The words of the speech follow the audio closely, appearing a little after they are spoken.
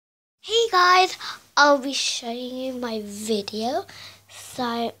guys, I'll be showing you my video.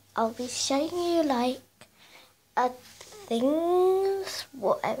 So I'll be showing you like things,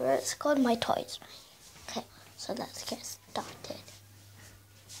 whatever it's called, my toys. Okay, so let's get started.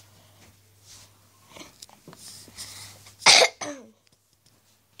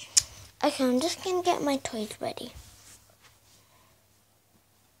 Okay, I'm just gonna get my toys ready.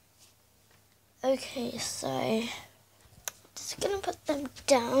 Okay, so just gonna put them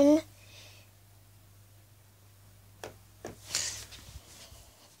down.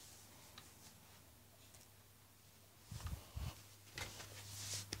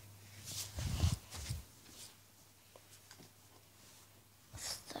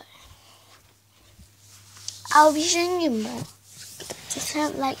 So I'll be showing you more. Just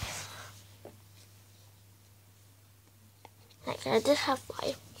have like I just have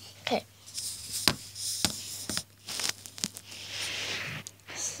 5. Okay.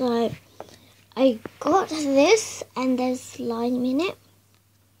 So I got this and there's slime in it.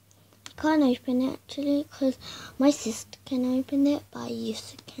 I can't open it actually because my sister can open it, but I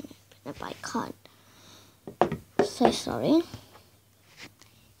used to can open it, but I can't. So sorry.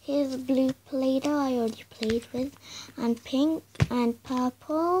 Here's blue Play-Doh I already played with, and pink and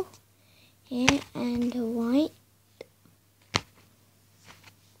purple here and white.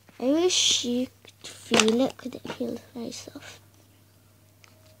 I wish you could feel it because it feels very soft.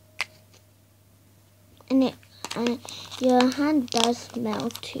 And your hand does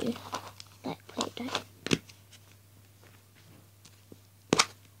melt too, like Play-Doh.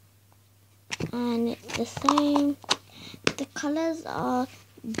 And it's the same. The colors are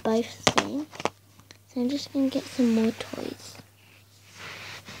both the same. So I'm just going to get some more toys.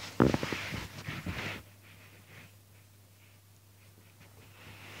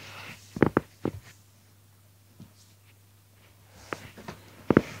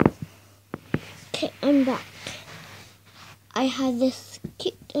 Okay, I'm back. I have this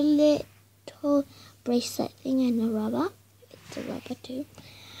cute little bracelet thing and a rubber. It's a rubber too.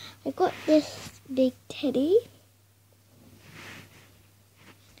 I got this big teddy.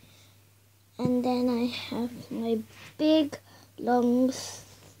 And then I have my big long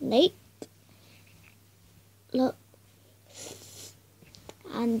snake. Look.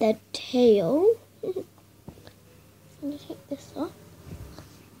 And the tail. I'm going to take this off.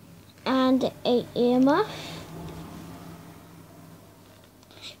 And an earmuff.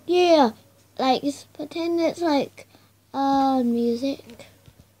 Yeah, like pretend it's like music.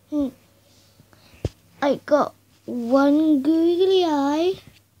 I got one googly eye.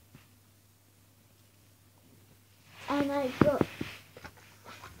 And I got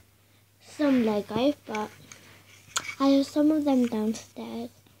some Lego, but I have some of them downstairs.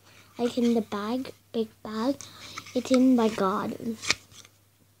 Like in the bag, big bag. It's in my garden.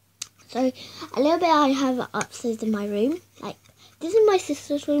 So a little bit I have upstairs in my room. Like this is my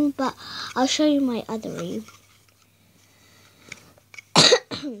sister's room, but I'll show you my other room.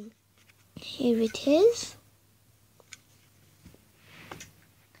 Here it is.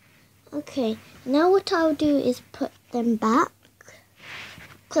 Okay, now what I'll do is put them back.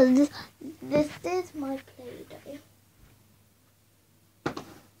 Because this is my Play-Doh.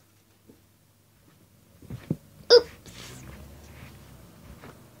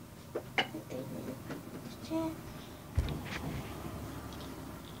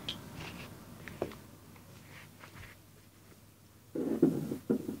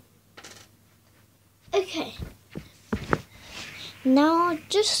 Okay, now I'll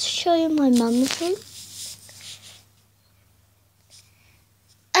just show you my mum's room.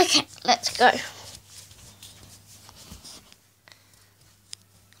 Okay, let's go.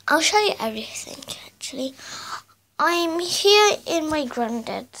 I'll show you everything actually. I'm here in my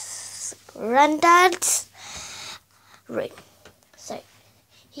granddad's room. So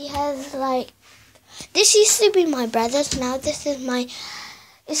he has like, this used to be my brother's, now this is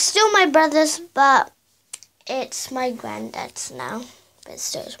it's still my brother's, but it's my granddad's now, but it's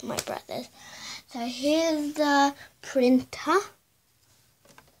still my brother's. So here's the printer.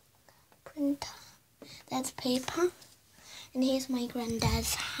 That's paper. And here's my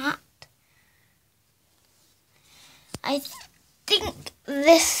granddad's hat. I think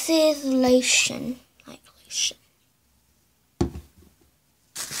this is lotion, like lotion. I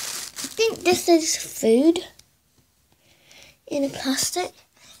think this is food in a plastic.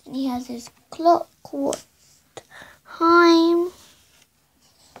 And he has his clock, what time?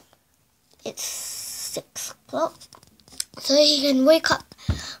 It's 6 o'clock. So he can wake up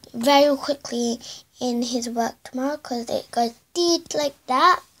very quickly in his work tomorrow because it goes deep like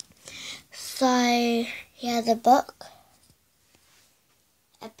that. So he has a book,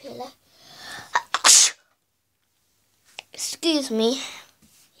 a pillow, excuse me.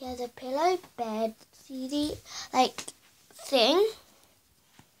 Here's a pillow, bed, CD, like thing.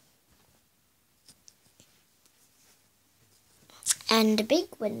 And a big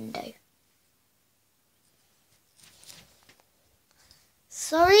window.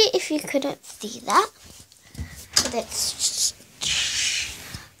 Sorry if you couldn't see that, but it's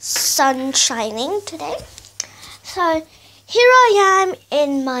sun shining today. So here I am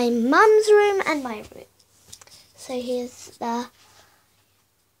in my mum's room and my room. So here's the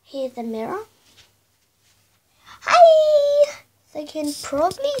mirror. Hi! So you can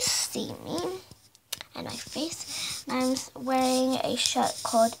probably see me and my face. I'm wearing a shirt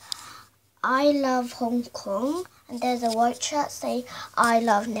called I Love Hong Kong, and there's a white shirt saying I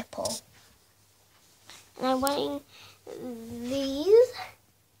Love Nepal. And I'm wearing these.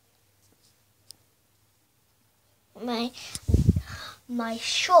 My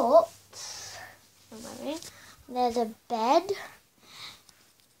shorts. There's a bed.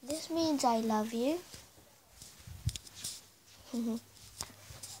 This means I love you. And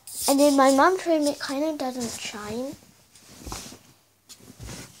in my mum's room, it kind of doesn't shine.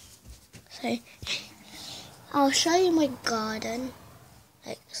 So I'll show you my garden.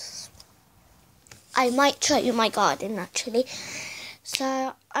 Like, I might show you my garden actually.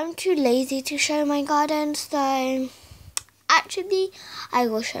 So I'm too lazy to show my garden. So actually, I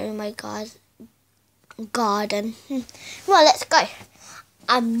will show you my garden. Well, let's go.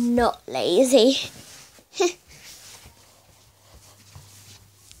 I'm not lazy.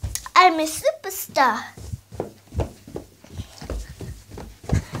 I'm a superstar.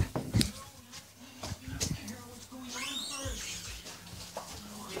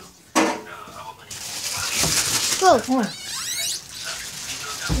 Go.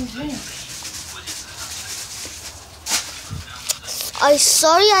 I'm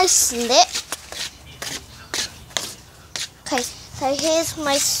sorry I slipped. Okay, so here's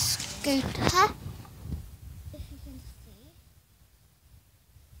my scooter. If you can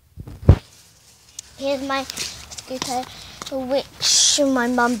see. Here's my scooter, which my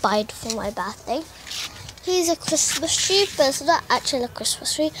mum bought for my birthday. Here's a Christmas tree, but it's not actually a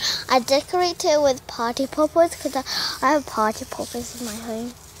Christmas tree. I decorated it with party poppers because I have party poppers in my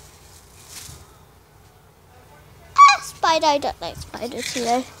home. Spider, I don't like spiders, you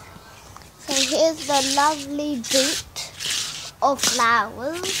know. So here's the lovely bouquet of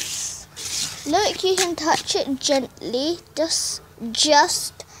flowers. Look, you can touch it gently. Just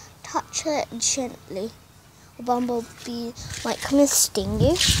touch it gently. A bumblebee might come and sting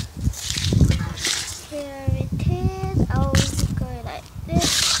you. Here it is. I'll go like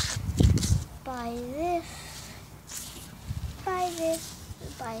this. Buy this. Buy this.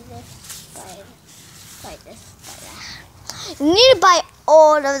 Buy this. Buy this. Buy this. Buy that. You need to buy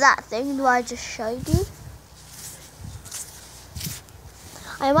all of that thing that I just showed you.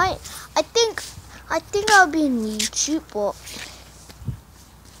 I think I'll be in YouTube, but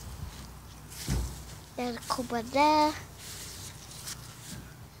there's a cupboard there.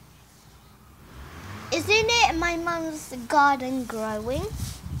 Isn't it my mum's garden growing?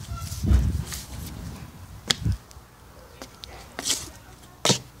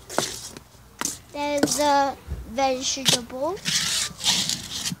 There's a vegetable.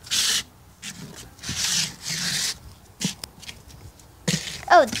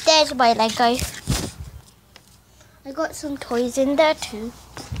 Oh, there's my Lego. I got some toys in there too.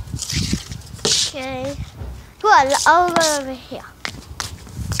 Okay. Well, over here.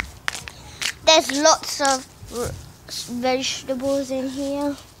 There's lots of vegetables in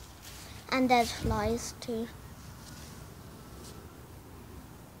here. And there's flies too.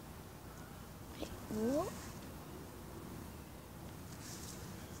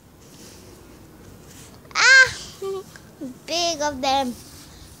 Big of them.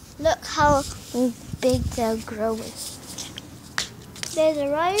 Look how big they're growing. There's a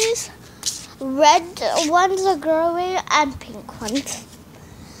rose. Red ones are growing and pink ones.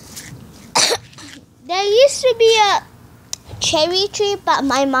 There used to be a cherry tree, but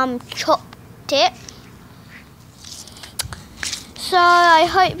my mum chopped it. So I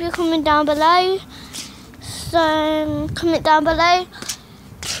hope you comment down below. So comment down below.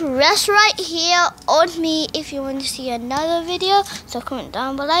 Press right here on me if you want to see another video. So comment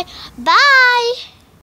down below. Bye!